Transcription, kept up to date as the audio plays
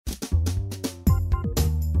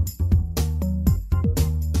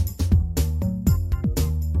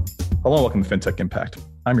Hello and welcome to FinTech Impact.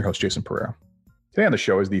 I'm your host, Jason Pereira. Today on the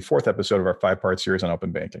show is the fourth episode of our five-part series on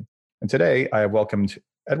open banking. And today I have welcomed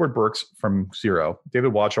Edward Burks from Xero,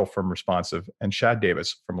 David Wachtel from Responsive, and Chad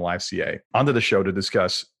Davis from LiveCA onto the show to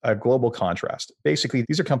discuss a global contrast. Basically,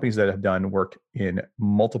 these are companies that have done work in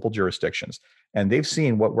multiple jurisdictions, and they've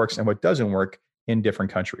seen what works and what doesn't work in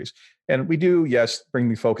different countries. And we do, yes, bring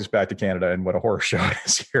the focus back to Canada and what a horror show it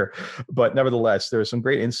is here. But nevertheless, there's some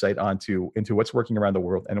great insight into what's working around the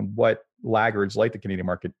world and what laggards like the Canadian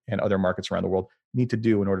market and other markets around the world need to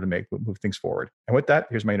do in order to move things forward. And with that,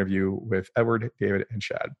 here's my interview with Edward, David, and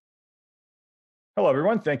Chad. Hello,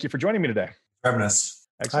 everyone. Thank you for joining me today. Having us.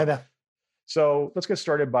 Excellent. Hi there. So let's get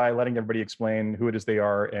started by letting everybody explain who it is they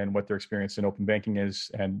are and what their experience in open banking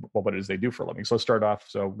is and what it is they do for a living. So let's start off.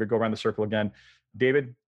 So we'll go around the circle again.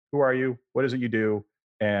 David, who are you? What is it you do?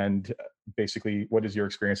 And basically, what is your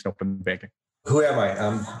experience in open banking? Who am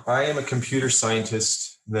I? I am a computer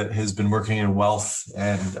scientist that has been working in wealth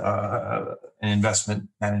and investment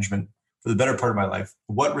management for the better part of my life.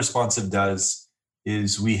 What Responsive does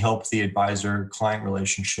is we help the advisor-client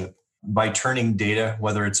relationship by turning data,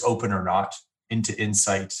 whether it's open or not, into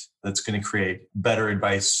insight that's going to create better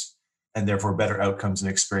advice and therefore better outcomes and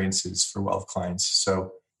experiences for wealth clients.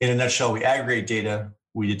 So in a nutshell, we aggregate data,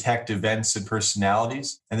 we detect events and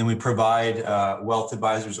personalities, and then we provide wealth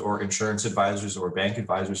advisors or insurance advisors or bank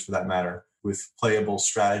advisors for that matter with playable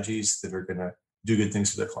strategies that are going to do good things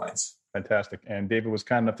for their clients. Fantastic. And David was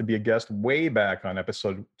kind enough to be a guest way back on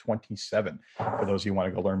episode 27 for those of you who want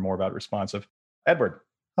to go learn more about Responsive. Edward.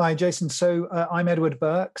 Hi, Jason. So I'm Edward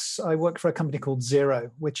Burks. I work for a company called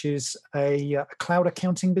Xero, which is a cloud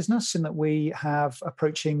accounting business in that we have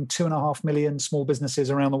approaching 2.5 million small businesses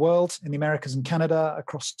around the world, in the Americas and Canada,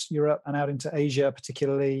 across Europe and out into Asia,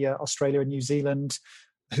 particularly Australia and New Zealand,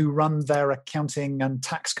 who run their accounting and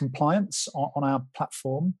tax compliance on our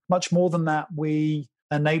platform. Much more than that, we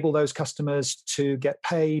enable those customers to get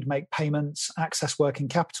paid, make payments, access working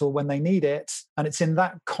capital when they need it. And it's in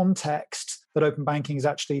that context that open banking is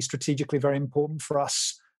actually strategically very important for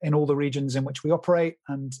us in all the regions in which we operate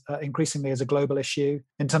and increasingly as a global issue.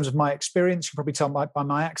 In terms of my experience, you can probably tell by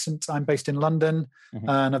my accent, I'm based in London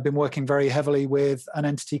and I've been working very heavily with an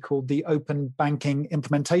entity called the Open Banking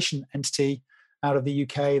Implementation Entity out of the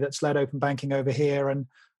UK that's led open banking over here. And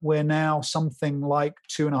we're now something like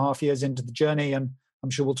 2.5 years into the journey. And I'm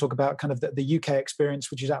sure we'll talk about kind of the UK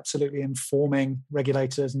experience, which is absolutely informing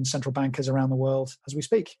regulators and central bankers around the world as we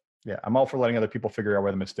speak. Yeah, I'm all for letting other people figure out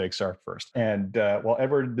where the mistakes are first. And well,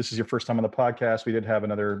 Edward, this is your first time on the podcast. We did have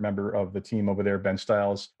another member of the team over there, Ben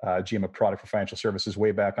Stiles, GM of Product for Financial Services,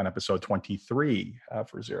 way back on episode 23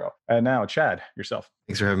 for Xero. And now, Chad, yourself.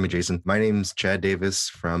 Thanks for having me, Jason. My name's Chad Davis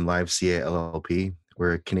from LiveCA LLP.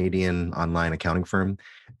 We're a Canadian online accounting firm,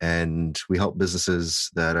 and we help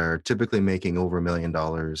businesses that are typically making over $1 million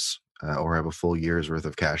or have a full year's worth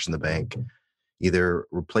of cash in the bank either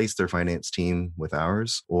replace their finance team with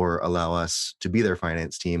ours or allow us to be their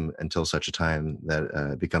finance team until such a time that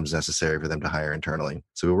it becomes necessary for them to hire internally.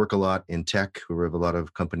 So we work a lot in tech. We have a lot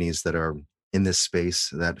of companies that are in this space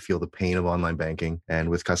that feel the pain of online banking, and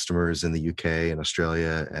with customers in the UK and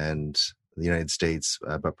Australia and the United States,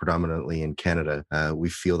 but predominantly in Canada, we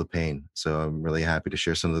feel the pain. So I'm really happy to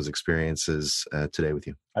share some of those experiences today with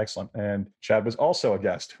you. Excellent. And Chad was also a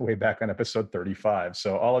guest way back on episode 35.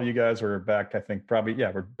 So all of you guys were back, I think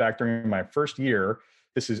we're back during my first year.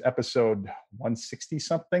 This is episode 160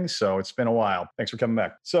 something. So it's been a while. Thanks for coming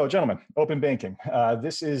back. So gentlemen, open banking.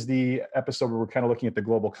 This is the episode where we're kind of looking at the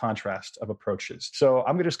global contrast of approaches. So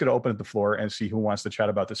I'm just going to open up the floor and see who wants to chat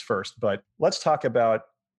about this first. But let's talk about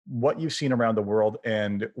what you've seen around the world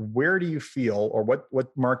and where do you feel, or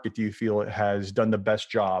what market do you feel has done the best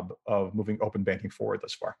job of moving open banking forward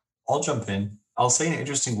thus far? I'll jump in. I'll say in an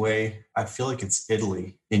interesting way, I feel like it's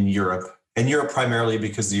Italy in Europe. And Europe primarily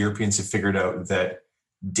because the Europeans have figured out that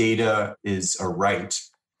data is a right.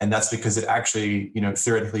 And that's because it actually,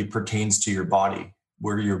 theoretically pertains to your body,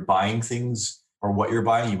 where you're buying things or what you're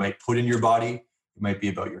buying, you might put in your body. It might be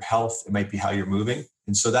about your health. It might be how you're moving.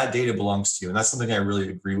 And so that data belongs to you. And that's something I really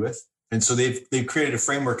agree with. And so they've created a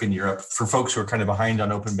framework in Europe for folks who are kind of behind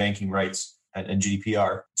on open banking rights and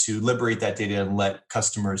GDPR to liberate that data and let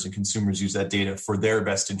customers and consumers use that data for their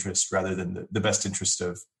best interest rather than the best interest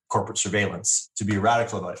of corporate surveillance, to be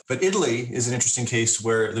radical about it. But Italy is an interesting case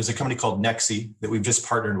where there's a company called Nexi that we've just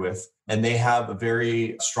partnered with, and they have a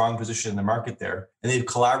very strong position in the market there. And they've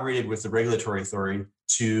collaborated with the regulatory authority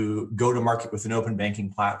to go to market with an open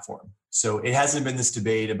banking platform. So it hasn't been this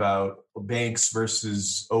debate about banks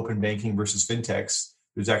versus open banking versus fintechs.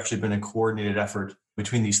 There's actually been a coordinated effort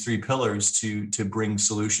between these three pillars to bring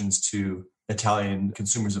solutions to Italian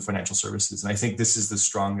consumers of financial services. And I think this is the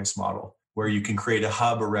strongest model where you can create a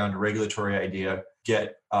hub around a regulatory idea,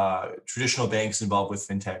 get traditional banks involved with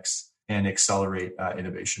fintechs, and accelerate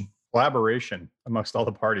innovation. Collaboration amongst all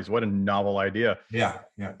the parties. What a novel idea. Yeah.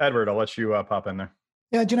 Edward, I'll let you pop in there.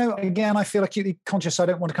 Yeah, again, I feel acutely conscious. I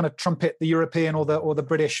don't want to kind of trumpet the European or the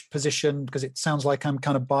British position because it sounds like I'm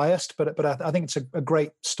kind of biased, but I think it's a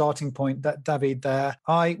great starting point, that David there.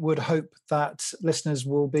 I would hope that listeners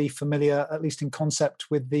will be familiar, at least in concept,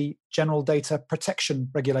 with the General Data Protection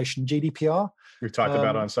Regulation, GDPR. We've talked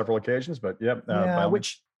about it on several occasions, but yep.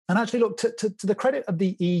 And actually, look, to the credit of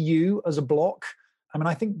the EU as a bloc, I mean,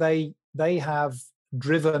 I think they have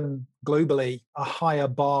driven globally a higher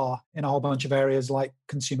bar in a whole bunch of areas like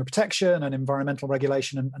consumer protection and environmental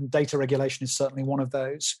regulation, and data regulation is certainly one of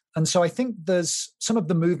those. And so I think there's some of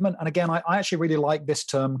the movement. And again, I actually really like this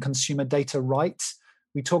term, consumer data right.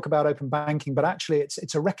 We talk about open banking, but actually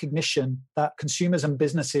it's a recognition that consumers and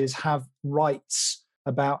businesses have rights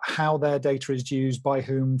about how their data is used, by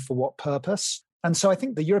whom, for what purpose. And so I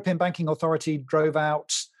think the European Banking Authority drove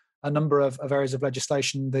out a number of areas of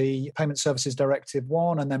legislation, the Payment Services Directive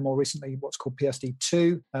 1, and then more recently what's called PSD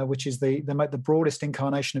 2, which is the broadest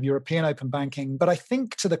incarnation of European open banking. But I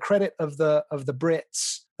think, to the credit of the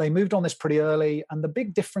Brits, they moved on this pretty early. And the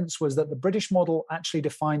big difference was that the British model actually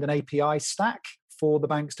defined an API stack for the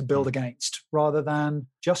banks to build against, rather than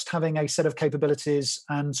just having a set of capabilities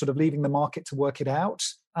and sort of leaving the market to work it out.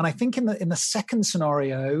 And I think in the second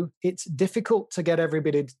scenario, it's difficult to get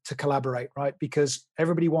everybody to collaborate, right? Because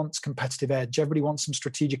everybody wants competitive edge. Everybody wants some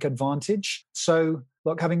strategic advantage. So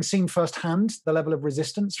look, having seen firsthand the level of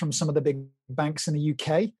resistance from some of the big banks in the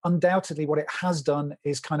UK, undoubtedly what it has done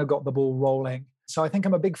is kind of got the ball rolling. So I think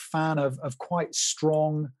I'm a big fan of quite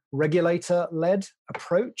strong regulator-led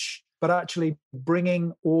approach, but actually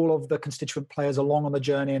bringing all of the constituent players along on the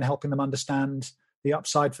journey and helping them understand the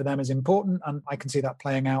upside for them is important. And I can see that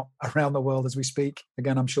playing out around the world as we speak.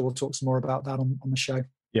 Again, I'm sure we'll talk some more about that on the show.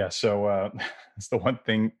 Yeah, so it's the one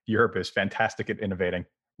thing Europe is fantastic at innovating: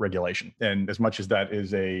 regulation. And as much as that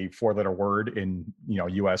is a four-letter word in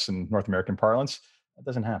US and North American parlance, it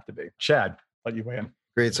doesn't have to be. Chad, let you weigh in.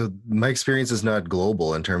 Great. So my experience is not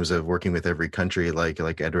global in terms of working with every country like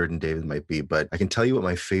Edward and David might be, but I can tell you what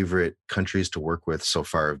my favorite countries to work with so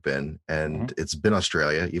far have been. And It's been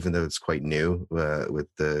Australia, even though it's quite new with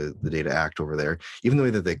the Data Act over there. Even the way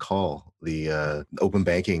that they call the open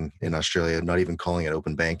banking in Australia, not even calling it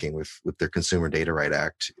open banking with their Consumer Data Right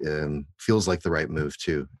Act, feels like the right move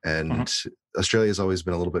too. And Australia has always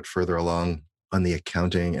been a little bit further along on the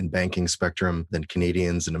accounting and banking spectrum than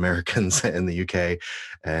Canadians and Americans in the UK.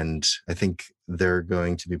 And I think they're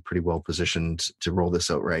going to be pretty well positioned to roll this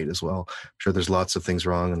out right as well. I'm sure there's lots of things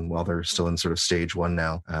wrong, and while they're still in sort of stage one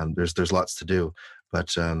now, there's lots to do.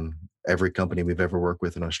 But every company we've ever worked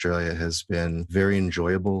with in Australia has been very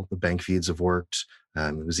enjoyable. The bank feeds have worked.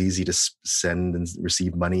 It was easy to send and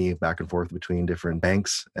receive money back and forth between different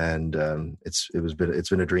banks, and it's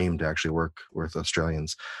been a dream to actually work with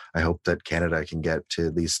Australians. I hope that Canada can get to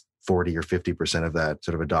at least 40 or 50% of that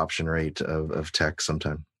sort of adoption rate of tech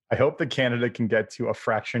sometime. I hope that Canada can get to a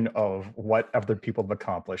fraction of what other people have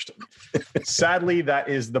accomplished. Sadly, that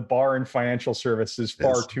is the bar in financial services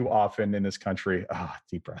far too often in this country.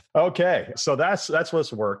 Deep breath. Okay, so that's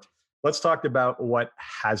what's worked. Let's talk about what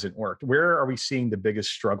hasn't worked. Where are we seeing the biggest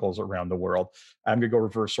struggles around the world? I'm going to go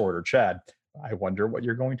reverse order. Chad, I wonder what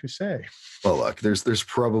you're going to say. Well, look, there's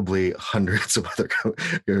probably hundreds of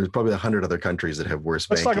there's probably 100 other countries that have worse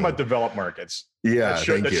banking. Let's talk about developed markets. Yeah,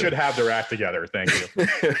 that should have their act together. Thank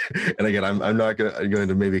you. And again, I'm not going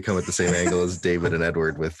to maybe come at the same angle as David and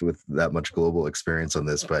Edward with that much global experience on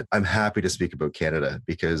this, but I'm happy to speak about Canada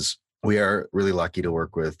because we are really lucky to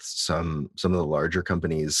work with some of the larger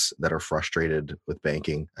companies that are frustrated with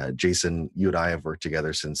banking. Jason, you and I have worked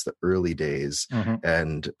together since the early days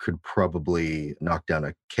and could probably knock down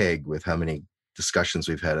a keg with how many discussions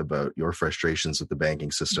we've had about your frustrations with the banking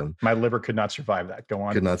system. My liver could not survive that. Go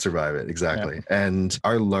on. Could not survive it. Exactly. Yeah. And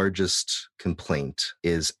our largest complaint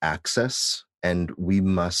is access. And we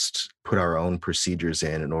must put our own procedures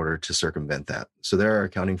in order to circumvent that. So there are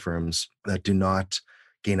accounting firms that do not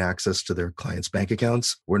gain access to their clients' bank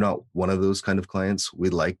accounts. We're not one of those kind of clients. We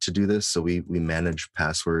like to do this. So we manage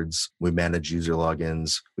passwords, we manage user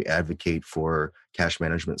logins, we advocate for cash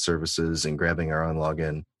management services and grabbing our own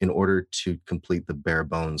login in order to complete the bare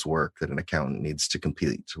bones work that an accountant needs to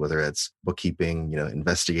complete, whether it's bookkeeping,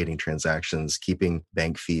 investigating transactions, keeping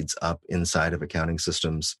bank feeds up inside of accounting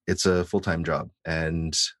systems. It's a full-time job.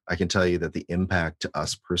 And I can tell you that the impact to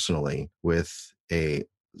us personally with a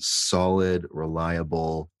solid,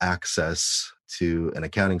 reliable access to an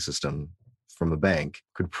accounting system from a bank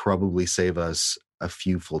could probably save us a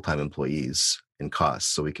few full-time employees in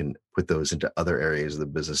costs, so we can put those into other areas of the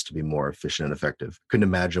business to be more efficient and effective. Couldn't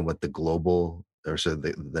imagine what the global or so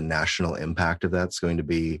the national impact of that's going to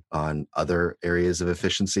be on other areas of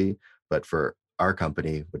efficiency. But for our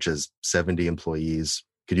company, which has 70 employees,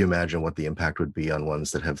 could you imagine what the impact would be on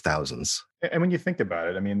ones that have thousands? And when you think about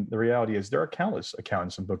it, I mean, the reality is there are countless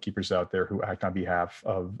accountants and bookkeepers out there who act on behalf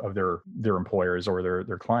of their employers or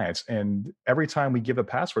their clients. And every time we give a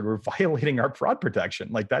password, we're violating our fraud protection.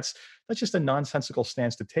 Like that's just a nonsensical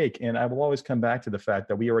stance to take. And I will always come back to the fact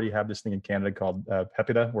that we already have this thing in Canada called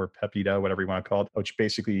PEPIDA or PEPIDA, whatever you want to call it, which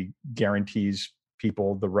basically guarantees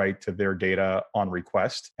people the right to their data on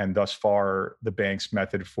request. And thus far, the bank's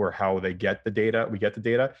method for how we get the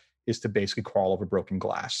data, is to basically crawl over broken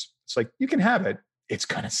glass. It's like, you can have it, it's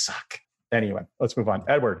gonna suck. Anyway, let's move on.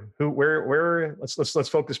 Edward, let's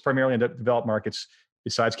focus primarily on developed markets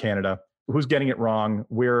besides Canada. Who's getting it wrong?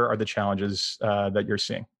 Where are the challenges that you're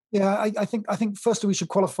seeing? Yeah, I think firstly we should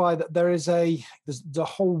qualify that there's the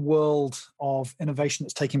whole world of innovation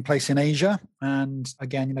that's taking place in Asia. And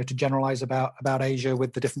again, to generalize about Asia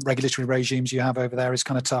with the different regulatory regimes you have over there is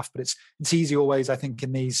kind of tough, but it's easy always, I think,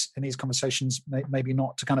 in these conversations, maybe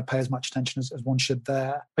not to kind of pay as much attention as one should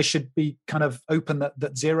there. I should be kind of open that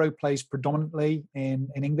Xero plays predominantly in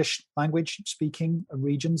English language speaking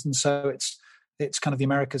regions. And so it's kind of the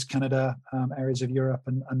Americas, Canada, areas of Europe,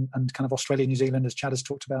 and kind of Australia, New Zealand, as Chad has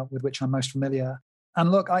talked about, with which I'm most familiar. And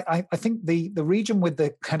look, I think the region with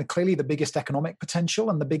the kind of clearly the biggest economic potential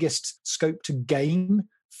and the biggest scope to gain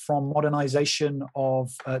from modernization of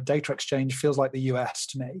data exchange feels like the US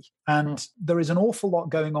to me. And there is an awful lot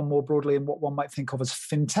going on more broadly in what one might think of as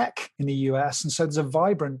fintech in the US. And so there's a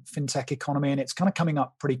vibrant fintech economy, and it's kind of coming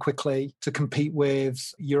up pretty quickly to compete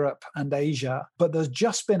with Europe and Asia. But there's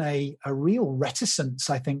just been a real reticence,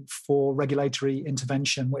 I think, for regulatory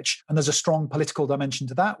intervention, and there's a strong political dimension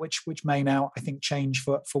to that, which may now, I think, change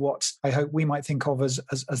for what I hope we might think of as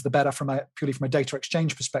the better purely from a data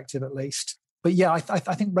exchange perspective, at least. But yeah, I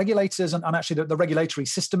think regulators and actually the regulatory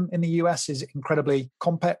system in the US is incredibly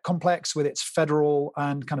complex with its federal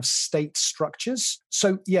and kind of state structures.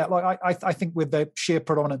 So yeah, like I think with the sheer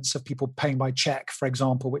predominance of people paying by check, for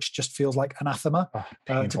example, which just feels like anathema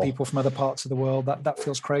to people from other parts of the world, that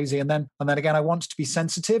feels crazy. And then again, I want to be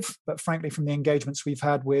sensitive, but frankly, from the engagements we've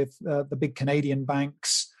had with the big Canadian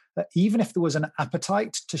banks, that even if there was an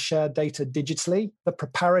appetite to share data digitally, the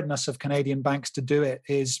preparedness of Canadian banks to do it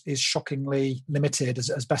is shockingly limited,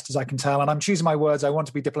 as best as I can tell. And I'm choosing my words. I want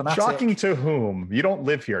to be diplomatic. Shocking to whom? You don't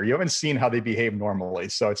live here. You haven't seen how they behave normally.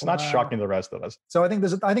 So it's not shocking to the rest of us. So I think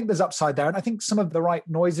there's upside there. And I think some of the right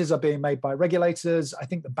noises are being made by regulators. I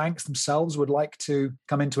think the banks themselves would like to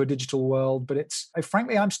come into a digital world. But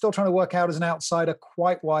frankly, I'm still trying to work out as an outsider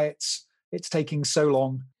quite why it's taking so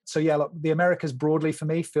long. So yeah, look, the Americas broadly for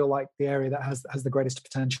me feel like the area that has the greatest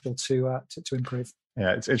potential to improve.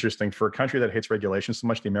 Yeah, it's interesting. For a country that hates regulation so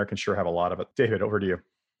much, the Americans sure have a lot of it. David, over to you. I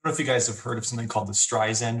don't know if you guys have heard of something called the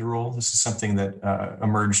Streisand rule. This is something that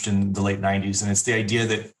emerged in the late 90s. And it's the idea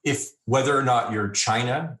that whether or not you're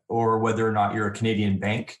China or whether or not you're a Canadian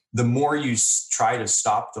bank, the more you try to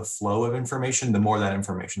stop the flow of information, the more that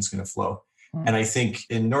information is going to flow. And I think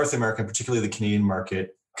in North America, particularly the Canadian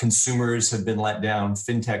market, consumers have been let down,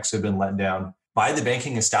 fintechs have been let down by the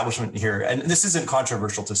banking establishment here. And this isn't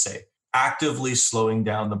controversial to say, actively slowing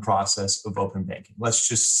down the process of open banking. Let's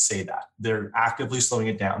just say that. They're actively slowing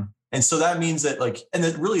it down. And so that means that and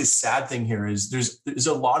the really sad thing here is there's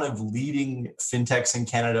a lot of leading fintechs in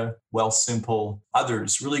Canada, Wealthsimple,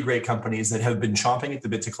 others, really great companies that have been chomping at the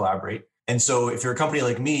bit to collaborate. And so if you're a company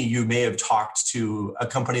like me, you may have talked to a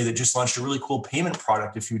company that just launched a really cool payment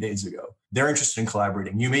product a few days ago. They're interested in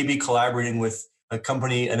collaborating. You may be collaborating with a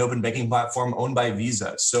company, an open banking platform owned by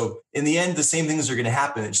Visa. So in the end, the same things are going to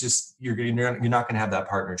happen. It's just you're not going to have that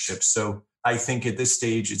partnership. So I think at this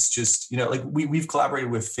stage, it's just, we've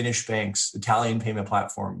collaborated with Finnish banks, Italian payment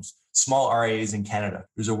platforms, small RIAs in Canada.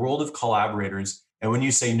 There's a world of collaborators. And when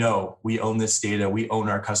you say, no, we own this data, we own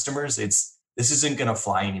our customers, this isn't going to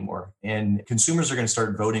fly anymore. And consumers are going to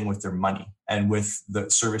start voting with their money and with the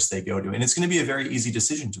service they go to. And it's going to be a very easy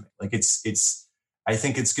decision to make. I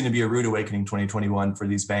think it's going to be a rude awakening 2021 for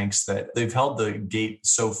these banks that they've held the gate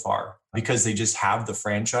so far because they just have the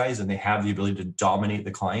franchise and they have the ability to dominate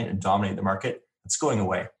the client and dominate the market. It's going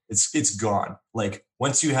away. It's gone.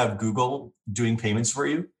 Once you have Google doing payments for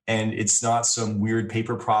you and it's not some weird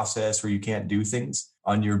paper process where you can't do things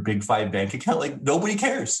on your big five bank account, nobody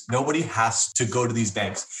cares. Nobody has to go to these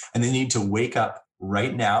banks, and they need to wake up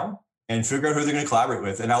right now and figure out who they're going to collaborate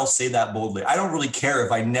with. And I'll say that boldly. I don't really care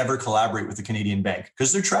if I never collaborate with a Canadian bank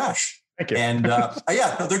because they're trash. Thank you. And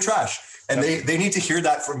yeah, no, they're trash. And they need to hear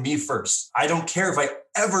that from me first. I don't care if I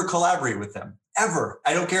ever collaborate with them, ever.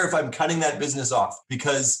 I don't care if I'm cutting that business off,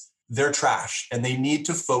 because they're trash and they need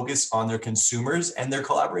to focus on their consumers and their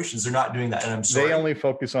collaborations. They're not doing that. And I'm sorry. They only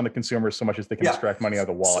focus on the consumers so much as they can extract money out of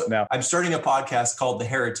the wallet. So now, I'm starting a podcast called The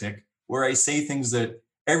Heretic, where I say things that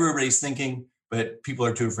everybody's thinking, but people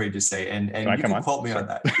are too afraid to say. And you can quote me on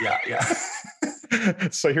that. Yeah.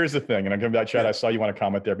 So here's the thing, and I'm going to chat. I saw you want to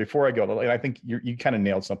comment there. Before I go, I think you kind of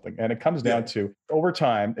nailed something, and it comes down to over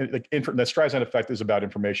time. Like the Streisand effect is about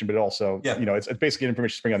information, but it also, it's basically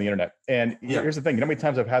information spring on the internet. And here's the thing: how many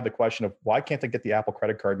times I've had the question of why can't they get the Apple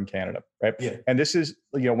credit card in Canada, right? Yeah. And this is,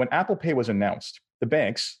 when Apple Pay was announced, the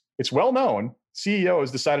banks, it's well known,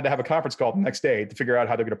 CEOs decided to have a conference call the next day to figure out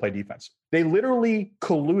how they're going to play defense. They literally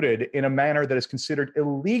colluded in a manner that is considered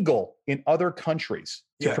illegal in other countries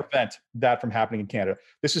to prevent that from happening in Canada.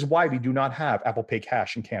 This is why we do not have Apple Pay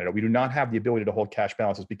Cash in Canada. We do not have the ability to hold cash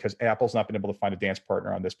balances because Apple's not been able to find a dance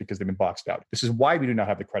partner on this because they've been boxed out. This is why we do not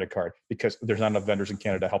have the credit card, because there's not enough vendors in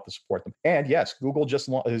Canada to help to support them. And yes, Google just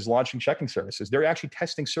is launching checking services. They're actually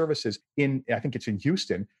testing services I think it's in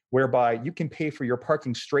Houston, whereby you can pay for your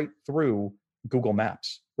parking straight through Google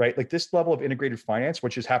Maps, right? Like this level of integrated finance,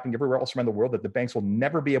 which is happening everywhere else around the world that the banks will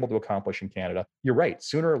never be able to accomplish in Canada. You're right.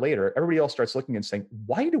 Sooner or later, everybody else starts looking and saying,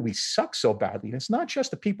 why do we suck so badly? And it's not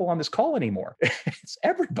just the people on this call anymore. It's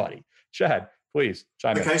everybody. Chad, please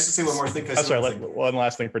chime in. Can I just say one more thing? One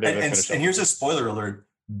last thing for David. And here's a spoiler alert.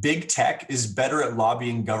 Big tech is better at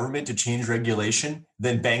lobbying government to change regulation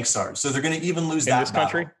than banks are. So they're going to even lose that in this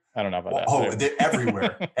country. I don't know about that. Oh, they're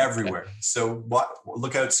everywhere. So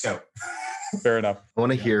look out, Scout. Fair enough. I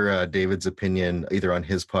want to hear David's opinion either on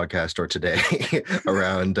his podcast or today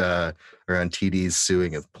around TD's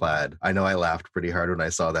suing of Plaid. I know I laughed pretty hard when I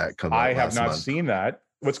saw that come out. I have not seen that.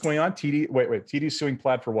 What's going on? TD's suing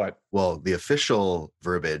Plaid for what? Well, the official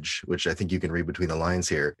verbiage, which I think you can read between the lines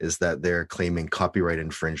here, is that they're claiming copyright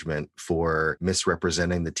infringement for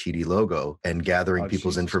misrepresenting the TD logo and gathering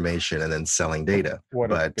people's information and then selling data.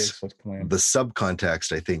 But the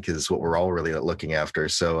subcontext, I think, is what we're all really looking after.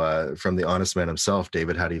 So from the honest man himself,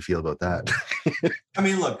 David, how do you feel about that? I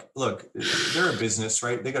mean, look, they're a business,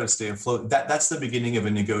 right? They got to stay afloat. That's the beginning of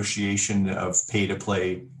a negotiation of pay to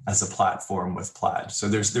play as a platform with Plaid. So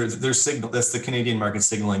there's signal. That's the Canadian market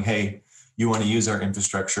signaling, hey, you want to use our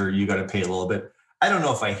infrastructure, you got to pay a little bit. I don't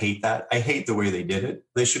know if I hate that. I hate the way they did it.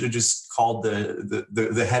 They should have just called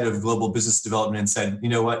the head of global business development and said, you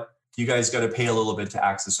know what, you guys got to pay a little bit to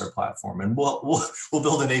access our platform, and we'll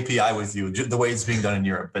build an API with you the way it's being done in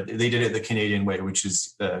Europe. But they did it the Canadian way, which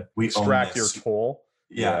is we extract own this. your toll.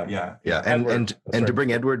 Yeah. And to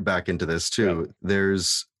bring Edward back into this too,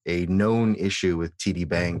 there's a known issue with TD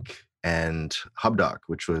Bank and HubDoc,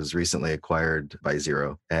 which was recently acquired by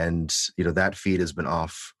Xero. And, that feed has been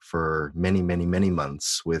off for many, many, many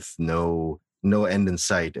months with no end in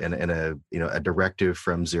sight, and a directive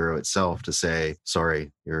from Xero itself to say,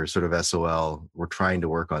 sorry, you're sort of SOL. We're trying to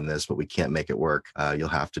work on this, but we can't make it work. You'll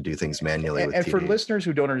have to do things manually with TD. And for listeners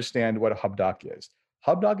who don't understand what a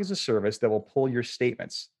HubDoc is a service that will pull your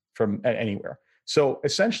statements from anywhere. So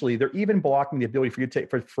essentially, they're even blocking the ability for you to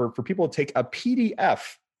take for people to take a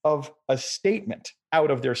PDF of a statement out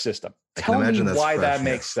of their system. Tell me why that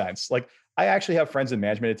makes sense. Like, I actually have friends in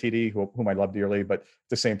management at TD whom I love dearly, but at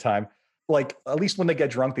the same time, like, at least when they get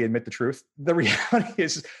drunk, they admit the truth. The reality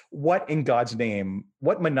is, what in God's name,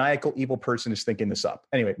 what maniacal evil person is thinking this up?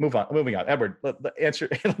 Anyway, moving on. Edward, let's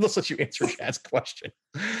let you answer Chad's question.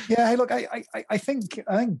 Yeah, hey, look, I think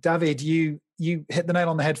David, you hit the nail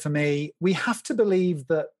on the head for me. We have to believe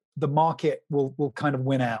that the market will kind of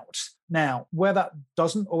win out. Now, where that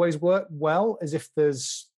doesn't always work well is if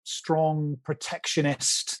there's strong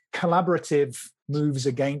protectionist, collaborative moves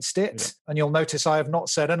against it. Yeah. And you'll notice I have not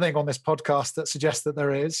said anything on this podcast that suggests that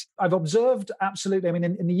there is. I've observed absolutely, I mean,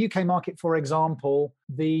 in the UK market, for example,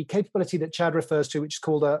 the capability that Chad refers to, which is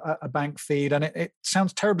called a bank feed, and it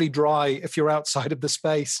sounds terribly dry if you're outside of the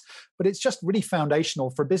space, but it's just really foundational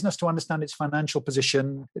for a business to understand its financial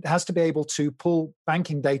position. It has to be able to pull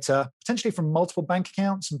banking data, potentially from multiple bank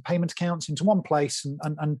accounts and payment accounts, into one place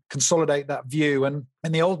and consolidate that view. And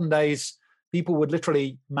in the olden days, people would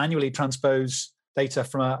literally manually transpose data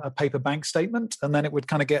from a paper bank statement, and then it would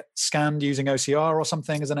kind of get scanned using OCR or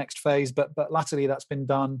something as the next phase. But latterly, that's been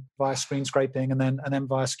done via screen scraping and then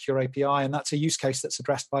via secure API, and that's a use case that's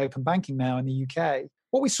addressed by open banking now in the UK.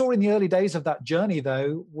 What we saw in the early days of that journey,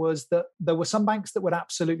 though, was that there were some banks that would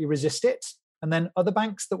absolutely resist it. and then other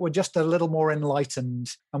banks that were just a little more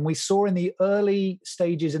enlightened. And we saw in the early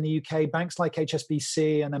stages in the UK, banks like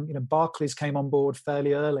HSBC and then Barclays came on board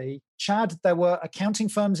fairly early. Chad, there were accounting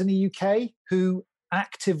firms in the UK who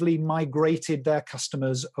actively migrated their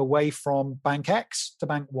customers away from Bank X to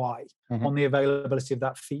Bank Y on the availability of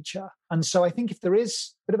that feature. And so I think if there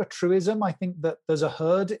is a bit of a truism, I think that there's a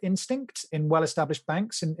herd instinct in well-established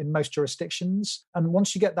banks in most jurisdictions. And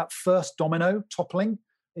once you get that first domino toppling,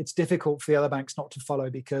 it's difficult for the other banks not to follow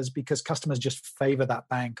because customers just favor that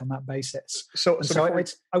bank on that basis.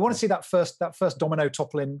 I want to see that first domino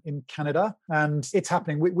topple in Canada, and it's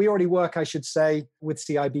happening. We already work, I should say, with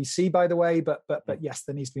CIBC, by the way, but yes,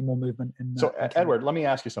 there needs to be more movement in. So, Edward, let me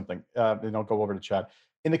ask you something. Then I'll go over to Chad.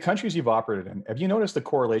 In the countries you've operated in, have you noticed the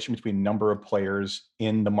correlation between number of players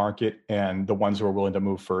in the market and the ones who are willing to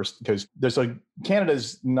move first? Because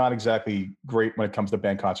Canada's not exactly great when it comes to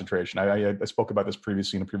bank concentration. I spoke about this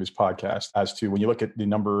previously in a previous podcast as to when you look at the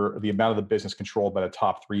amount of the business controlled by the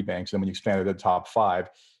top 3 banks, and when you expand it to the top 5,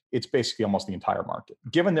 it's basically almost the entire market.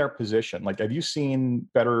 Given their position, have you seen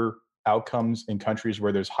better outcomes in countries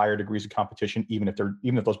where there's higher degrees of competition, even if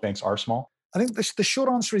those banks are small? I think the short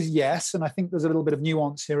answer is yes, and I think there's a little bit of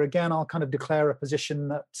nuance here. Again, I'll kind of declare a position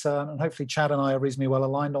that, and hopefully Chad and I are reasonably well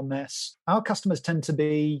aligned on this. Our customers tend to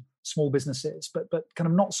be small businesses, but kind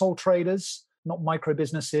of not sole traders, not micro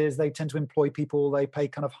businesses. They tend to employ people, they pay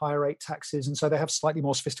kind of higher rate taxes, and so they have slightly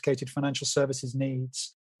more sophisticated financial services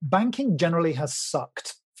needs. Banking generally has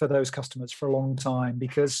sucked for those customers for a long time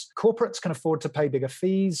because corporates can afford to pay bigger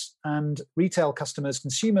fees and retail customers,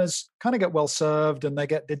 consumers kind of get well served and they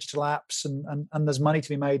get digital apps and there's money to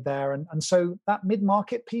be made there. And so that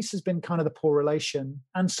mid-market piece has been kind of the poor relation.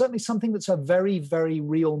 And certainly something that's a very, very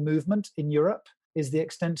real movement in Europe is the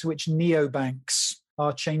extent to which neobanks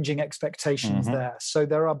are changing expectations there. So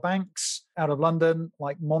there are banks out of London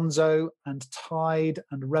like Monzo and Tide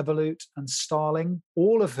and Revolut and Starling,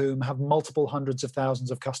 all of whom have multiple hundreds of thousands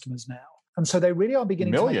of customers now. And so they really are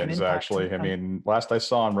beginning to make an impact. Actually. I mean, last I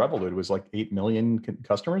saw on Revolut, it was like 8 million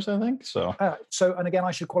customers, I think. And again,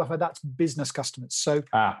 I should qualify, that's business customers. So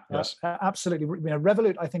yes. Absolutely.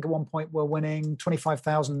 Revolut, I think at one point were winning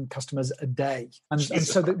 25,000 customers a day. And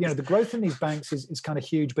so the growth in these banks is kind of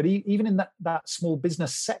huge. But even in that small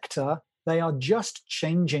business sector, they are just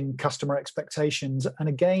changing customer expectations. And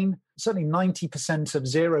again, certainly 90% of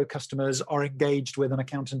Xero customers are engaged with an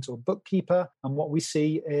accountant or bookkeeper. And what we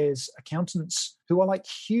see is accountants who are like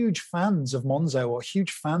huge fans of Monzo or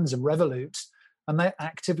huge fans of Revolut, and they're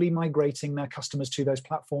actively migrating their customers to those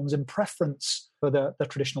platforms in preference for the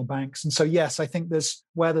traditional banks. And so, yes, I think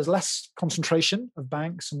where there's less concentration of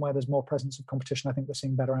banks and where there's more presence of competition, I think we're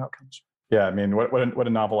seeing better outcomes. Yeah, I mean, what a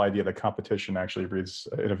novel idea that competition actually breeds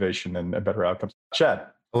innovation and better outcomes. Chad?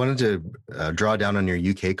 I wanted to draw down on your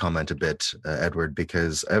UK comment a bit, Edward,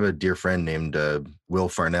 because I have a dear friend named Will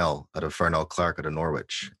Farnell out of Farnell Clark out of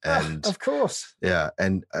Norwich. And of course. Yeah,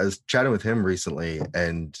 and I was chatting with him recently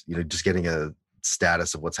and, just getting a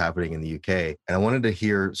status of what's happening in the UK. And I wanted to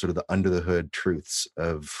hear sort of the under the hood truths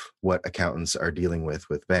of what accountants are dealing with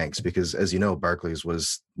banks, because as you know, Barclays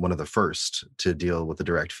was one of the first to deal with the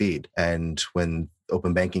direct feed. And when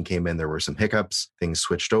open banking came in, there were some hiccups, things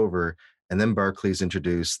switched over. And then Barclays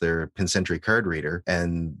introduced their PinCentry card reader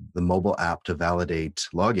and the mobile app to validate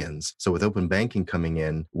logins. So with open banking coming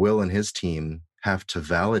in, Will and his team have to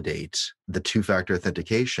validate the two-factor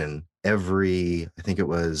authentication every, I think it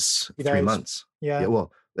was 3 months. Yeah.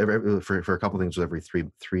 Well, for a couple of things, every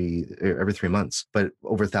three months. But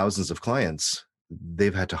over thousands of clients,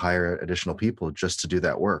 they've had to hire additional people just to do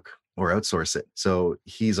that work or outsource it. So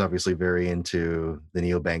he's obviously very into the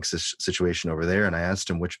neobank situation over there. And I asked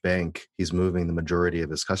him which bank he's moving the majority of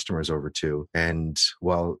his customers over to. And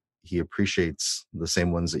while he appreciates the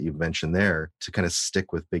same ones that you've mentioned there, to kind of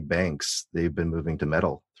stick with big banks, they've been moving to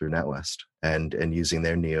Metal through NatWest and using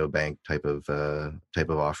their neobank type of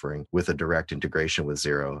offering with a direct integration with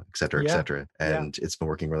Xero, et cetera, et cetera. And it's been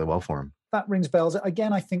working really well for him. That rings bells.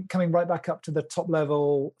 Again, I think coming right back up to the top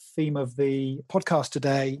level theme of the podcast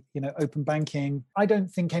today, open banking, I don't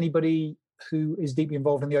think anybody who is deeply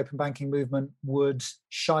involved in the open banking movement would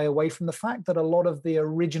shy away from the fact that a lot of the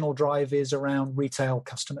original drive is around retail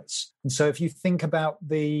customers. And so if you think about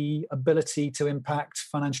the ability to impact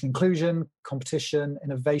financial inclusion, competition,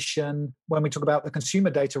 innovation, when we talk about the consumer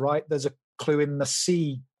data, right, there's a clue in the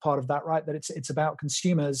C part of that, right? That it's about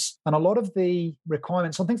consumers. And a lot of the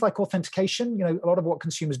requirements on things like authentication, a lot of what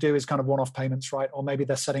consumers do is kind of one-off payments, right? Or maybe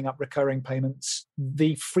they're setting up recurring payments.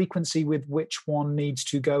 The frequency with which one needs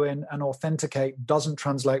to go in and authenticate doesn't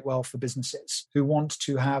translate well for businesses who want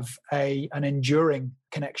to have an enduring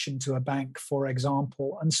connection to a bank, for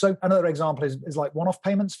example. And so another example is like one-off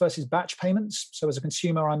payments versus batch payments. So as a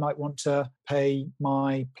consumer, I might want to pay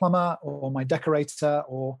my plumber or my decorator,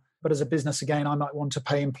 but as a business, again, I might want to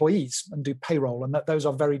pay employees and do payroll. And those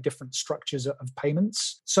are very different structures of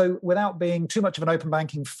payments. So without being too much of an open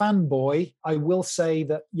banking fanboy, I will say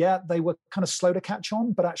that, they were kind of slow to catch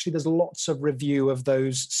on, but actually there's lots of review of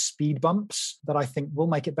those speed bumps that I think will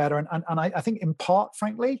make it better. And I think in part,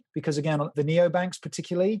 frankly, because again, the neobanks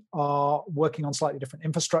particularly are working on slightly different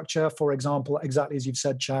infrastructure. For example, exactly as you've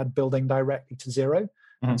said, Chad, building directly to zero.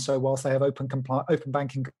 And so whilst they have open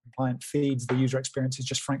banking compliant feeds, the user experience is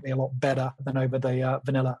just frankly a lot better than over the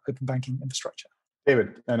vanilla open banking infrastructure.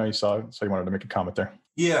 David, I know you saw it, so you wanted to make a comment there.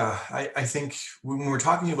 Yeah, I think when we're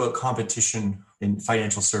talking about competition in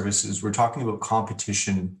financial services, we're talking about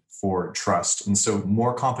competition for trust. And so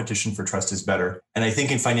more competition for trust is better. And I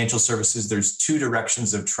think in financial services, there's two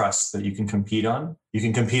directions of trust that you can compete on. You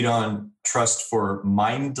can compete on trust for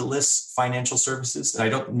mindless financial services. And I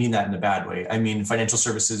don't mean that in a bad way. I mean, financial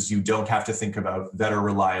services you don't have to think about, that are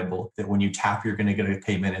reliable, that when you tap, you're going to get a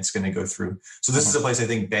payment, it's going to go through. So this is a place I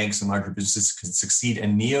think banks and larger businesses can succeed.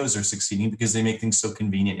 And neos are succeeding because they make things so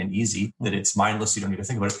convenient and easy that it's mindless. You don't need to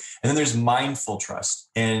think about it. And then there's mindful trust.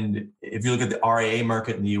 And if you look at the RIA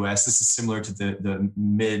market in the US, this is similar to the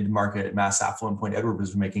mid-market mass affluent point Edward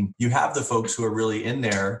was making. You have the folks who are really in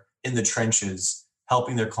there in the trenches,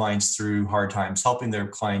 helping their clients through hard times, helping their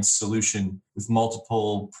clients solution with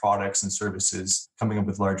multiple products and services, coming up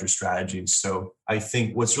with larger strategies. So I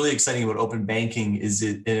think what's really exciting about open banking is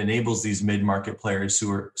it enables these mid-market players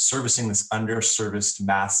who are servicing this underserviced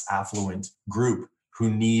mass affluent group who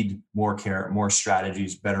need more care, more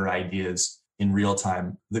strategies, better ideas in real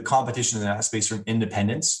time. The competition in that space from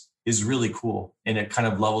independence is really cool. And it kind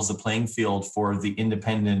of levels the playing field for the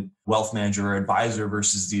independent wealth manager or advisor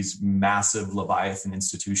versus these massive Leviathan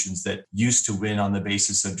institutions that used to win on the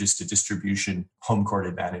basis of just a distribution home court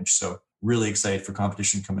advantage. So really excited for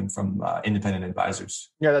competition coming from independent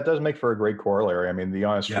advisors. Yeah, that does make for a great corollary. I mean, the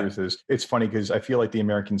honest truth is it's funny because I feel like the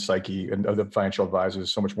American psyche of the financial advisors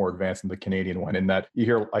is so much more advanced than the Canadian one, in that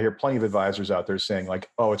I hear plenty of advisors out there saying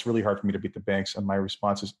like, oh, it's really hard for me to beat the banks. And my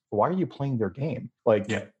response is, why are you playing their game?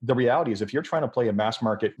 The reality is if you're trying to play a mass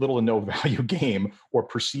market, little to no value game or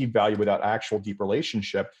perceived value without actual deep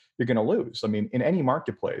relationship, you're going to lose. I mean, in any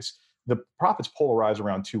marketplace, the profits polarize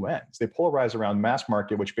around two ends. They polarize around mass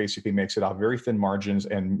market, which basically makes it out very thin margins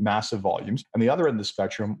and massive volumes. And the other end of the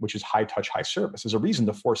spectrum, which is high touch, high service. There's a reason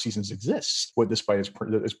the Four Seasons exists despite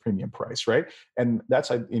its premium price, right? And that's,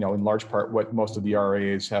 in large part what most of the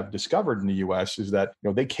RIAs have discovered in the US is that,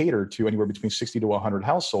 they cater to anywhere between 60 to 100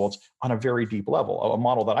 households on a very deep level, a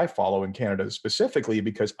model that I follow in Canada specifically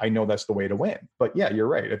because I know that's the way to win. But yeah, you're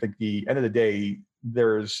right. I think the end of the day,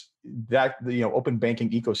 there's that open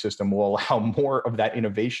banking ecosystem will allow more of that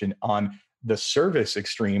innovation on the service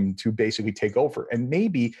extreme to basically take over. And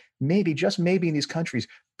maybe just maybe in these countries,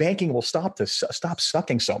 banking will stop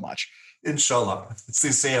sucking so much. Inshallah. It's the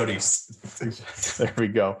Saudis. There we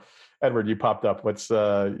go. Edward, you popped up. What's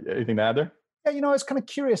anything to add there? Yeah, I was kind of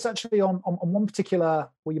curious actually on one particular,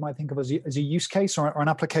 what you might think of as a use case or an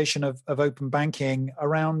application of open banking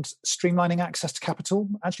around streamlining access to capital,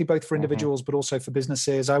 actually both for individuals, but also for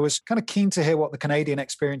businesses. I was kind of keen to hear what the Canadian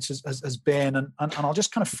experience has been. And I'll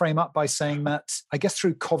just kind of frame up by saying that I guess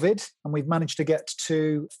through COVID, and we've managed to get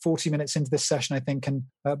to 40 minutes into this session, I think, and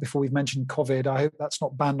before we've mentioned COVID, I hope that's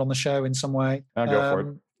not banned on the show in some way. I'll go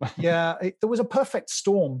for it. There was a perfect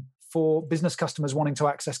storm for business customers wanting to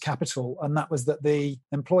access capital. And that was that the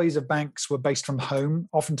employees of banks were based from home,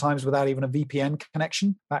 oftentimes without even a VPN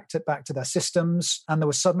connection back to their systems. And there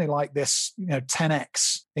was suddenly like this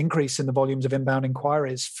 10x increase in the volumes of inbound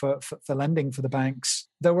inquiries for lending for the banks.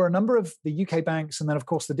 There were a number of the UK banks and then, of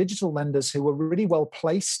course, the digital lenders who were really well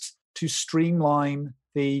placed to streamline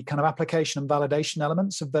the kind of application and validation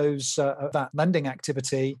elements of that lending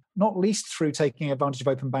activity, not least through taking advantage of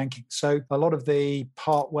open banking. So a lot of the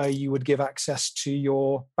part where you would give access to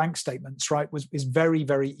your bank statements, right, is very,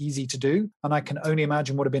 very easy to do. And I can only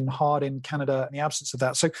imagine would have been hard in Canada in the absence of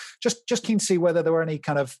that. So just keen to see whether there were any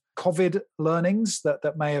kind of COVID learnings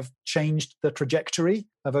that may have changed the trajectory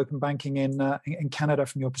of open banking in Canada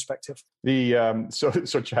from your perspective.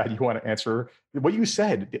 So Chad, you want to answer what you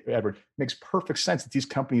said, Edward? Makes perfect sense that these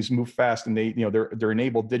companies move fast and they're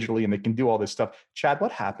enabled digitally and they can do all this stuff. Chad,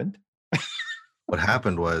 what happened? What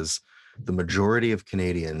happened was the majority of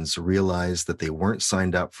Canadians realized that they weren't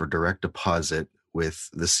signed up for direct deposit with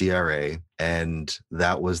the CRA, and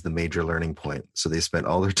that was the major learning point. So they spent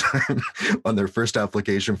all their time on their first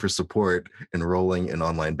application for support enrolling in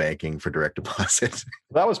online banking for direct deposit.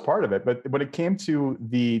 That was part of it. But when it came to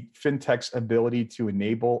the fintech's ability to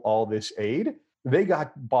enable all this aid, they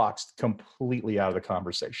got boxed completely out of the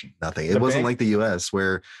conversation. Nothing. It wasn't like the US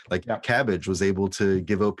where like Cabbage was able to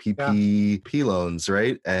give out PPP loans,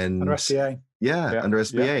 right? And under SBA. Under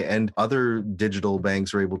SBA. And other digital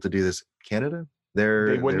banks were able to do this. Canada?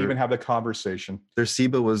 They wouldn't even have the conversation. Their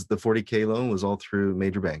CEBA was the 40K loan was all through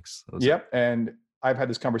major banks. Yep. And I've had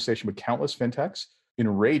this conversation with countless fintechs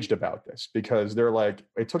enraged about this because they're like,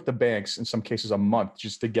 it took the banks in some cases a month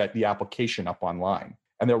just to get the application up online.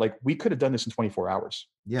 And they're like, we could have done this in 24 hours.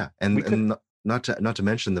 Yeah. And not to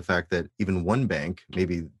mention the fact that even one bank,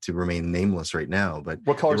 maybe to remain nameless right now, but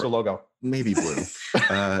what color is the logo? Maybe blue.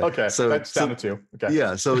 Okay, so that's down to two. Okay.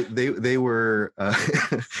 Yeah, so they were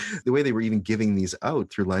the way they were even giving these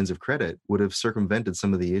out through lines of credit would have circumvented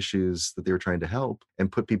some of the issues that they were trying to help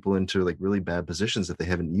and put people into like really bad positions if they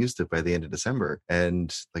haven't used it by the end of December.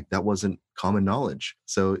 And like that wasn't common knowledge.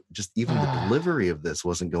 So just even the delivery of this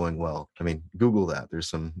wasn't going well. I mean, Google that. There's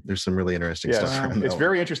some really interesting stuff. It's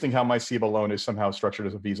very interesting how my CEBA loan is somehow structured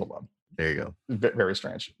as a Visa loan. There you go. Very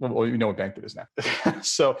strange. Well, you know what bank that is now.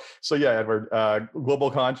 so yeah, Edward.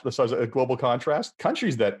 Global contrast.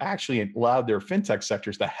 Countries that actually allowed their fintech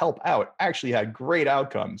sectors to help out actually had great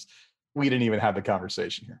outcomes. We didn't even have the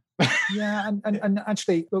conversation here. Yeah, and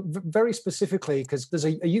actually, look, very specifically, because there's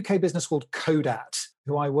a UK business called Codat,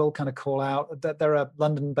 who I will kind of call out. That they're a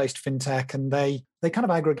London-based fintech, and they kind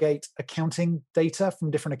of aggregate accounting data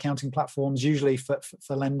from different accounting platforms, usually for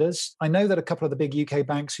lenders. I know that a couple of the big UK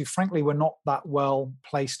banks, who frankly were not that well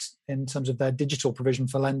placed in terms of their digital provision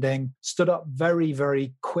for lending, stood up very,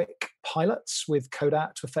 very quick pilots with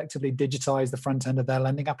Codat to effectively digitize the front end of their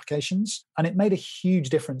lending applications. And it made a huge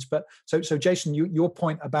difference. But so Jason, your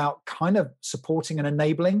point about kind of supporting and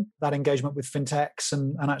enabling that engagement with fintechs,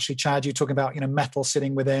 and actually, Chad, you talking about, Metal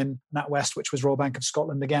sitting within NatWest, which was Royal Bank of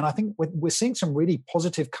Scotland. Again, I think we're seeing some really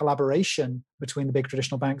positive collaboration between the big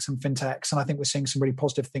traditional banks and fintechs. And I think we're seeing some really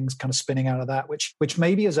positive things kind of spinning out of that, which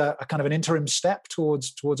maybe is a kind of an interim step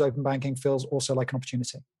towards open banking feels also like an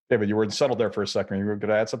opportunity. David, you were settled there for a second. You were going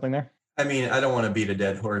to add something there? I mean, I don't want to beat a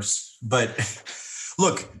dead horse, but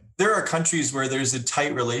look, there are countries where there's a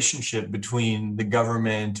tight relationship between the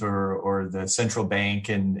government or the central bank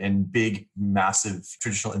and big, massive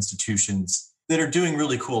traditional institutions that are doing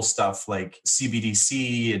really cool stuff like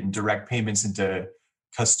CBDC and direct payments into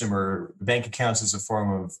customer bank accounts as a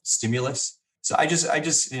form of stimulus. So I just, at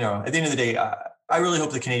the end of the day, I really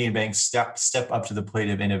hope the Canadian banks step up to the plate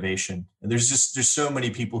of innovation. And there's so many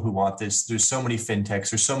people who want this. There's so many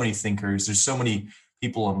fintechs. There's so many thinkers. There's so many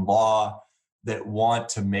people in law that want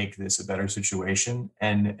to make this a better situation,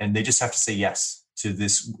 and they just have to say yes to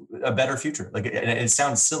this, a better future. Like, and it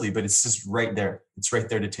sounds silly, but it's just right there. It's right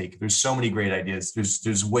there to take. There's so many great ideas.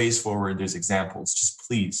 There's ways forward. There's examples. Just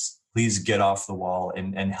please get off the wall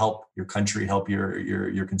and help your country, help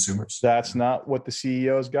your consumers. That's not what the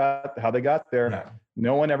CEOs got, how they got there. No.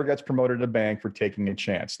 No one ever gets promoted at a bank for taking a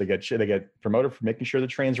chance. They get promoted for making sure the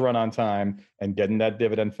trains run on time and getting that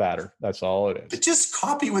dividend fatter. That's all it is. But just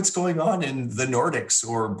copy what's going on in the Nordics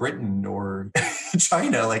or Britain or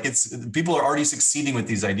China. Like, people are already succeeding with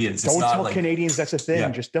these ideas. Don't tell Canadians that's a thing. Yeah.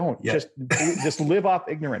 Just don't. Yeah. Just live off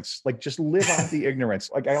ignorance. Like, just live off the ignorance.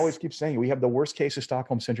 Like I always keep saying, we have the worst case of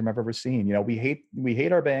Stockholm syndrome I've ever seen. We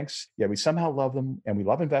hate our banks. Yeah, we somehow love them, and we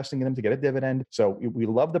love investing in them to get a dividend. So we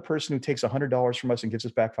love the person who takes $100 from us and gives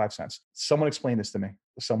us back 5 cents. Someone explain this to me.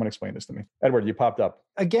 Edward, you popped up.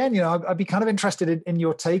 Again, I'd be kind of interested in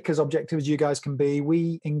your take, as objective as you guys can be.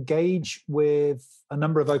 We engage with a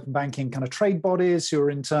number of open banking kind of trade bodies who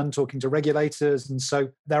are in turn talking to regulators. And so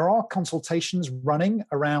there are consultations running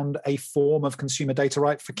around a form of consumer data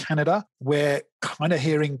right for Canada. We're kind of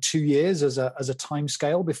hearing 2 years as a time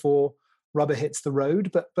scale before rubber hits the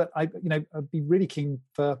road. But I'd be really keen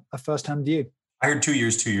for a first-hand view. I heard 2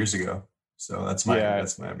 years ago. So that's my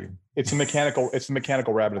view. It's a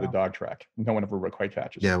mechanical rabbit of the dog track. No one ever quite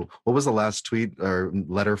catches. Yeah. What was the last tweet or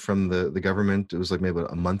letter from the government? It was like maybe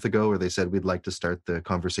a month ago, where they said we'd like to start the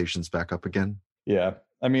conversations back up again. Yeah.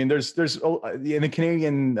 I mean, there's in the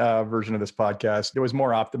Canadian version of this podcast, there was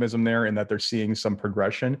more optimism there in that they're seeing some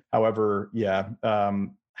progression. However,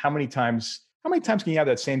 how many times can you have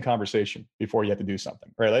that same conversation before you have to do something,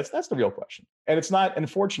 right? That's the real question. And it's not,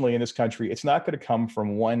 unfortunately, in this country, it's not going to come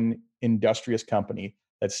from one industrious company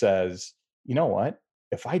that says, you know what,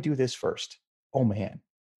 if I do this first, oh man,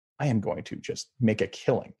 I am going to just make a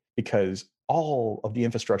killing because all of the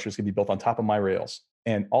infrastructure is going to be built on top of my rails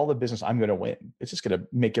and all the business I'm going to win. It's just going to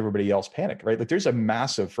make everybody else panic, right? Like there's a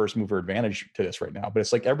massive first mover advantage to this right now, but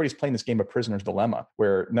it's like everybody's playing this game of prisoner's dilemma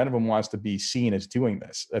where none of them wants to be seen as doing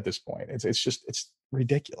this at this point. It's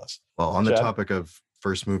ridiculous. Well, on the Chad? topic of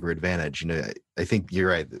first mover advantage, I think you're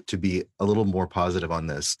right. To be a little more positive on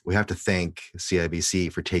this, we have to thank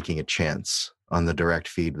CIBC for taking a chance on the direct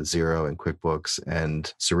feed with Xero and QuickBooks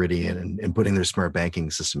and Ceridian and putting their smart banking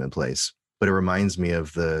system in place. But it reminds me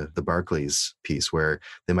of the Barclays piece where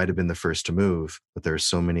they might have been the first to move, but there are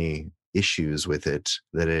so many issues with it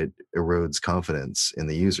that it erodes confidence in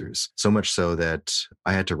the users. So much so that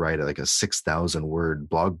I had to write like a 6,000 word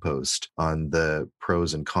blog post on the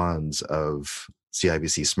pros and cons of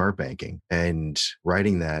CIBC Smart Banking. And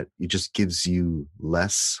writing that, it just gives you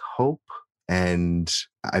less hope. And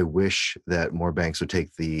I wish that more banks would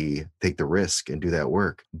take the risk and do that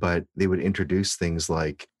work, but they would introduce things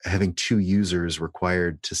like having 2 users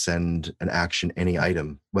required to send an action any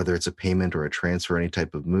item, whether it's a payment or a transfer, any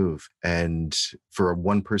type of move. And for a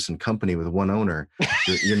one-person company with one owner,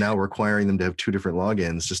 you're now requiring them to have 2 different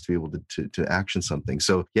logins just to be able to action something.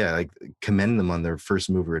 So yeah, like commend them on their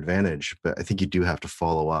first mover advantage, but I think you do have to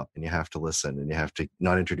follow up and you have to listen and you have to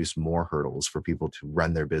not introduce more hurdles for people to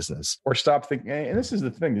run their business. Or stop thinking, and this is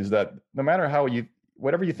the thing, is that no matter how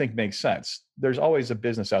whatever you think makes sense, there's always a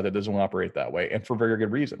business out there that doesn't operate that way, and for very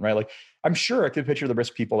good reason, right? Like I'm sure I could picture the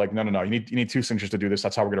risk people like, no, you need 2 signatures to do this.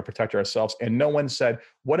 That's how we're going to protect ourselves. And no one said,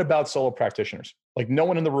 what about solo practitioners? Like no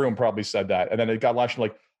one in the room probably said that. And then it got launched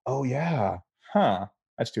like, oh yeah,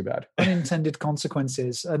 that's too bad. Unintended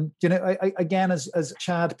consequences. And, I, again, as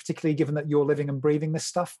Chad, particularly given that you're living and breathing this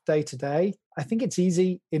stuff day to day, I think it's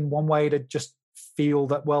easy in one way to just feel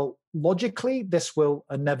that, well, logically, this will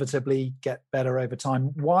inevitably get better over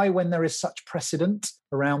time. Why, when there is such precedent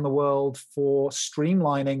around the world for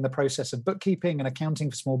streamlining the process of bookkeeping and accounting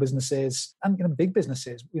for small businesses and big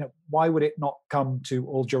businesses, why would it not come to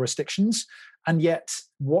all jurisdictions? And yet,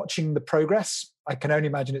 watching the progress, I can only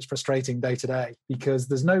imagine it's frustrating day to day because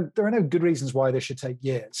there are no good reasons why this should take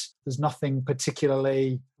years. There's nothing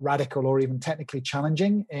particularly radical or even technically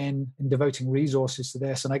challenging in devoting resources to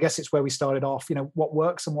this. And I guess it's where we started off, what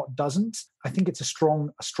works and what doesn't. I think it's a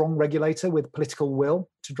strong regulator with political will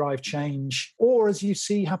to drive change. Or as you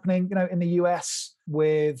see happening, in the US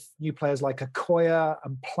with new players like Akoya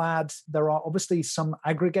and Plaid, there are obviously some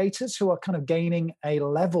aggregators who are kind of gaining a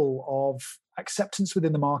level of acceptance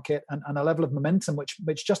within the market and a level of momentum,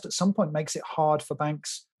 which just at some point makes it hard for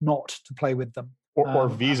banks not to play with them. Or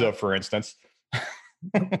Visa, for instance.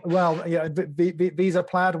 Well, yeah, Visa,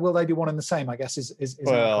 Plaid, will they be one and the same? I guess is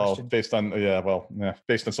well, question. based on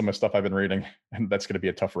some of the stuff I've been reading, and that's going to be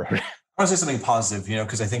a tough road. I want to say something positive,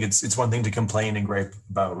 because I think it's one thing to complain and gripe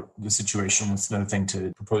about the situation. It's another thing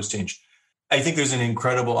to propose change. I think there's an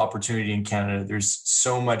incredible opportunity in Canada. There's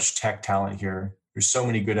so much tech talent here. There's so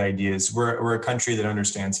many good ideas. We're a country that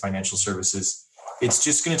understands financial services. It's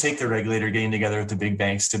just going to take the regulator getting together with the big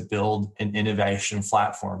banks to build an innovation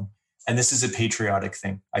platform. And this is a patriotic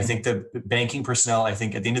thing. I think the banking personnel, at the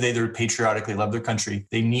end of the day, they're patriotic. They love their country.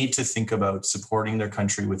 They need to think about supporting their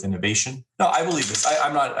country with innovation. No, I believe this.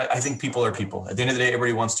 I think people are people. At the end of the day,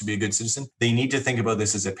 everybody wants to be a good citizen. They need to think about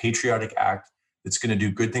this as a patriotic act that's going to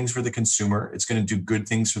do good things for the consumer. It's going to do good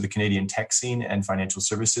things for the Canadian tech scene and financial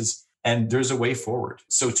services. And there's a way forward.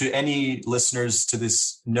 So to any listeners to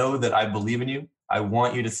this, know that I believe in you. I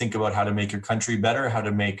want you to think about how to make your country better, how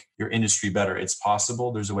to make your industry better. It's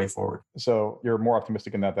possible. There's a way forward. So you're more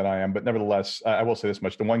optimistic in that than I am. But nevertheless, I will say this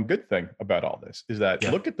much. The one good thing about all this is that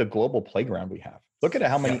look at the global playground we have. Look at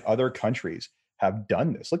how many other countries have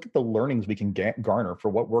done this. Look at the learnings we can garner for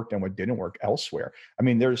what worked and what didn't work elsewhere. I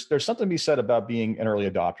mean, there's something to be said about being an early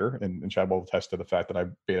adopter, and Chad will attest to the fact that I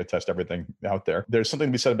beta test everything out there. There's something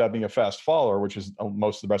to be said about being a fast follower, which is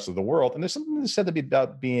most of the rest of the world. And there's something to be said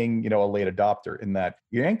about being, a late adopter, in that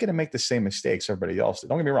you ain't going to make the same mistakes everybody else did.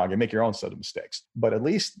 Don't get me wrong, you make your own set of mistakes, but at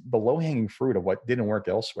least the low-hanging fruit of what didn't work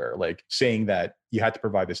elsewhere, like saying that you had to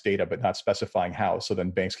provide this data, but not specifying how, so then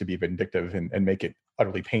banks could be vindictive and make it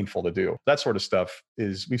utterly painful to do. That sort of stuff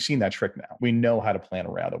we've seen that trick now. We know how to plan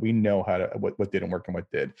around it. We know how to, what didn't work and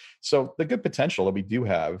what did. So the good potential that we do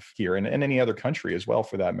have here and any other country as well,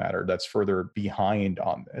 for that matter, that's further behind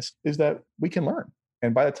on this, is that we can learn.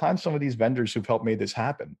 And by the time some of these vendors who've helped made this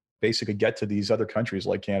happen basically get to these other countries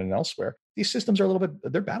like Canada and elsewhere, these systems are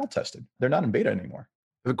they're battle tested. They're not in beta anymore.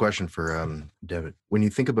 I have a question for David. When you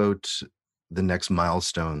think about the next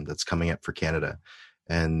milestone that's coming up for Canada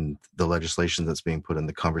and the legislation that's being put in,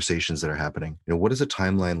 the conversations that are happening, what does a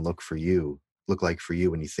timeline look for you look like for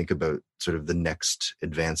you when you think about sort of the next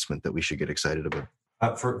advancement that we should get excited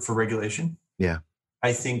about? For regulation? Yeah.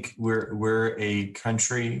 I think we're a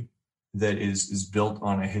country that is built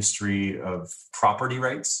on a history of property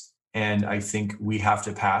rights. And I think we have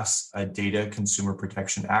to pass a Data Consumer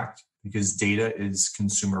Protection Act because data is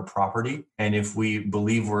consumer property. And if we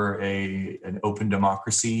believe we're an open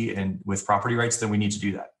democracy and with property rights, then we need to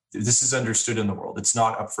do that. This is understood in the world. It's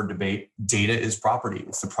not up for debate. Data is property.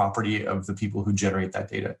 It's the property of the people who generate that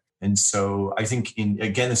data. And so I think,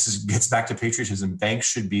 this gets back to patriotism. Banks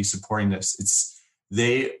should be supporting this.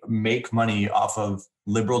 They make money off of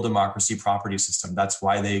liberal democracy property system. That's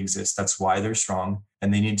why they exist. That's why they're strong.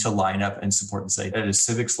 And they need to line up and support the state at a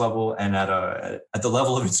civics level and at the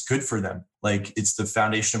level of it's good for them. Like, it's the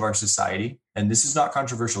foundation of our society. And this is not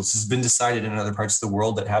controversial. This has been decided in other parts of the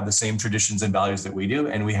world that have the same traditions and values that we do.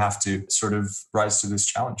 And we have to sort of rise to this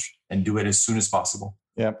challenge and do it as soon as possible.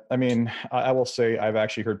 Yeah. I mean, I will say I've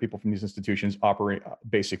actually heard people from these institutions operate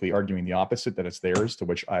basically arguing the opposite, that it's theirs, to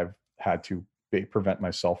which I've had to prevent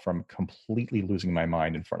myself from completely losing my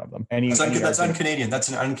mind in front of them. That's un-Canadian. That's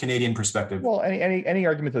an un-Canadian perspective. Well, any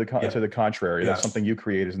argument to the contrary, that something you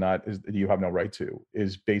create is you have no right to,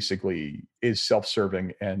 is basically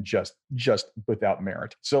self-serving and just without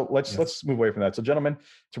merit. So let's move away from that. So, gentlemen,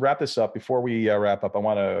 to wrap this up, before we wrap up, I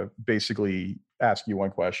want to basically ask you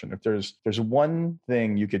one question. If there's one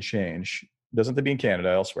thing you could change, doesn't have to be in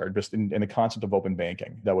Canada, elsewhere, just in the concept of open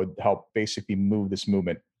banking, that would help basically move this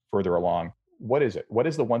movement further along, what is it? What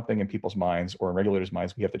is the one thing in people's minds or in regulators'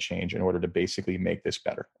 minds we have to change in order to basically make this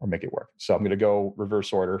better or make it work? So I'm going to go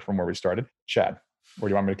reverse order from where we started. Chad, where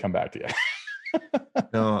do you want me to come back to you?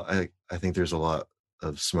 No, I think there's a lot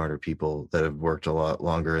of smarter people that have worked a lot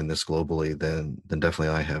longer in this globally than definitely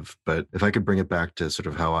I have. But if I could bring it back to sort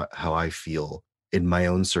of how I feel in my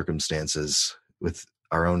own circumstances with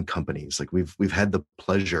our own companies, like we've had the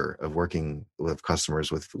pleasure of working with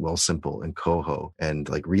customers with Wealthsimple and Coho and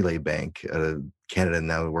like Relay Bank out of Canada, and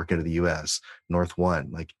now working to the US, North One.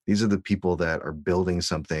 Like, these are the people that are building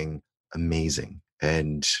something amazing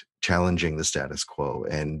and challenging the status quo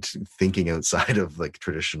and thinking outside of like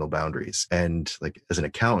traditional boundaries. And like, as an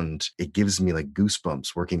accountant, it gives me like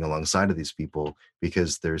goosebumps working alongside of these people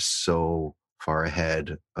because they're so far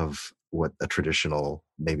ahead of what a traditional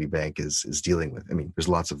maybe bank is dealing with. I mean, there's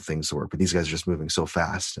lots of things to work, but these guys are just moving so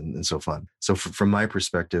fast and so fun. So from my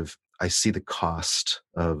perspective, I see the cost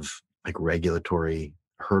of like regulatory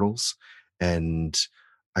hurdles. And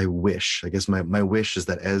I guess my wish is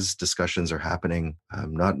that as discussions are happening,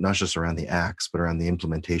 not just around the acts, but around the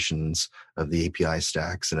implementations of the API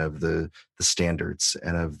stacks and of the standards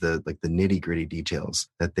and of the nitty gritty details,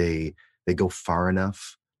 that they go far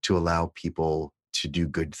enough to allow people to do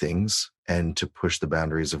good things and to push the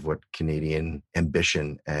boundaries of what Canadian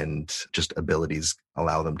ambition and just abilities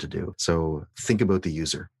allow them to do. So think about the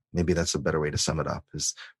user. Maybe that's a better way to sum it up,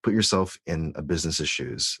 is put yourself in a business's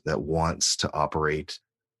shoes that wants to operate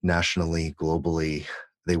nationally, globally.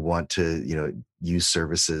 They want to, use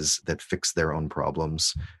services that fix their own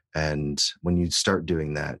problems. And when you start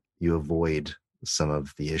doing that, you avoid some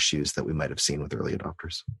of the issues that we might have seen with early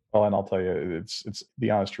adopters. Well, and I'll tell you, it's the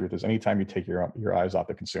honest truth is anytime you take your eyes off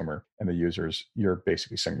the consumer and the users, you're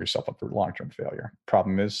basically setting yourself up for long-term failure.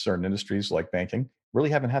 Problem is, certain industries like banking really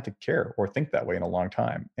haven't had to care or think that way in a long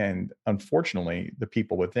time. And unfortunately, the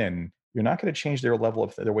people within, you're not going to change their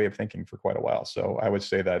way of thinking for quite a while. So I would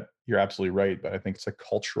say that you're absolutely right, but I think it's a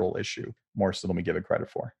cultural issue more so than we give it credit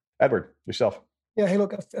for. Edward, yourself. Yeah, hey,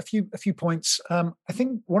 look, a few points. I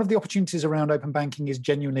think one of the opportunities around open banking is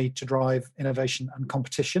genuinely to drive innovation and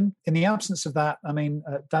competition. In the absence of that, I mean,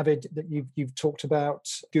 David, that you've talked about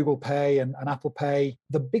Google Pay and Apple Pay,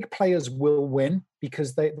 the big players will win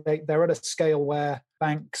because they're at a scale where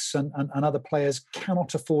banks and other players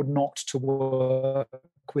cannot afford not to work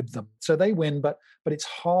with them. So they win, but it's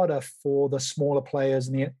harder for the smaller players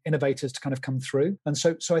and the innovators to kind of come through. And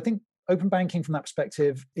so I think open banking from that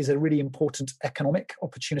perspective is a really important economic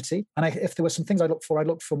opportunity. And if there were some things I'd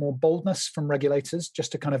look for more boldness from regulators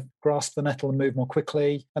just to kind of grasp the nettle and move more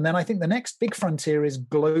quickly. And then I think the next big frontier is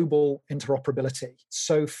global interoperability.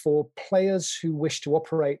 So for players who wish to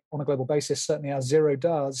operate on a global basis, certainly as Xero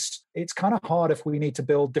does, it's kind of hard if we need to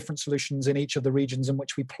build different solutions in each of the regions in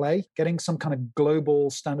which we play. Getting some kind of global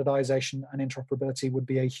standardization and interoperability would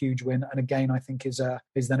be a huge win. And again, I think is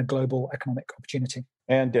then a global economic opportunity.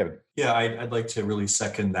 And David. Yeah, I'd like to really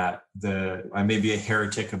second that. I may be a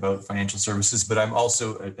heretic about financial services, but I'm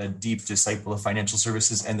also a deep disciple of financial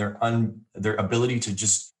services and their ability to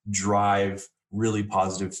just drive really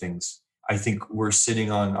positive things. I think we're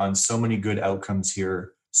sitting on so many good outcomes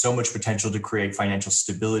here so much potential to create financial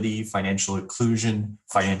stability, financial inclusion,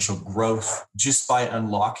 financial growth, just by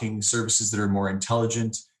unlocking services that are more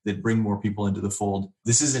intelligent, that bring more people into the fold.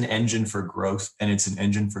 This is an engine for growth, and it's an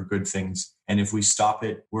engine for good things. And if we stop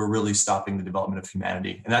it, we're really stopping the development of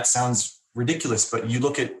humanity. And that sounds ridiculous, but you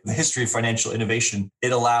look at the history of financial innovation.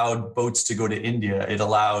 It allowed boats to go to India. It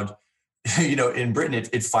allowed, in Britain,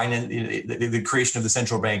 it financed the creation of the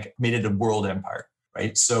central bank, made it a world empire,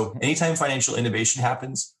 right? So anytime financial innovation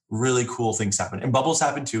happens, really cool things happen. And bubbles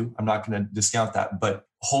happen too. I'm not going to discount that, but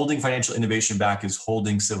holding financial innovation back is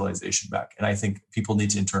holding civilization back. And I think people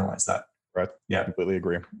need to internalize that. Right. Yeah. I completely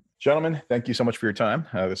agree. Gentlemen, thank you so much for your time.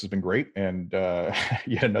 This has been great. And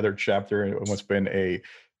yet another chapter in what's been a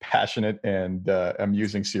passionate and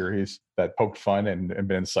amusing series that poked fun and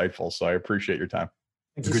been insightful. So I appreciate your time.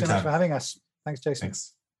 Thank you so much for having us. Thanks, Jason.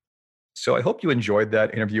 Thanks. So I hope you enjoyed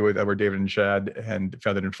that interview with Edward, David, and Chad and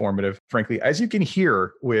found it informative. Frankly, as you can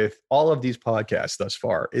hear with all of these podcasts thus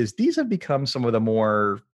far, is these have become some of the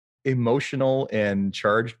more emotional and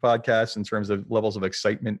charged podcasts in terms of levels of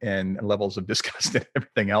excitement and levels of disgust and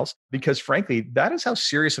everything else. Because frankly, that is how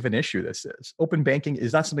serious of an issue this is. Open banking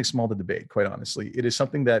is not something small to debate, quite honestly. It is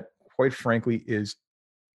something that, quite frankly, is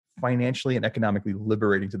financially and economically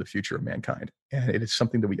liberating to the future of mankind. And it is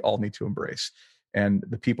something that we all need to embrace. And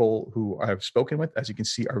the people who I've spoken with, as you can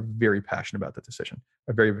see, are very passionate about that decision,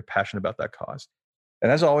 are very, very passionate about that cause.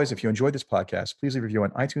 And as always, if you enjoyed this podcast, please leave a review on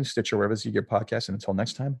iTunes, Stitcher, wherever you get podcasts. And until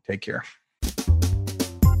next time, take care.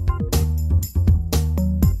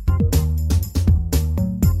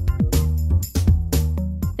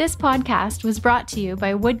 This podcast was brought to you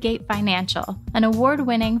by Woodgate Financial, an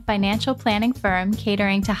award-winning financial planning firm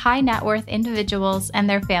catering to high net worth individuals and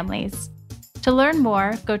their families. To learn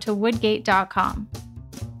more, go to woodgate.com.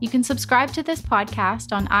 You can subscribe to this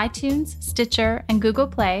podcast on iTunes, Stitcher, and Google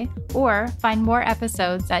Play, or find more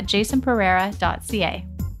episodes at jasonpereira.ca.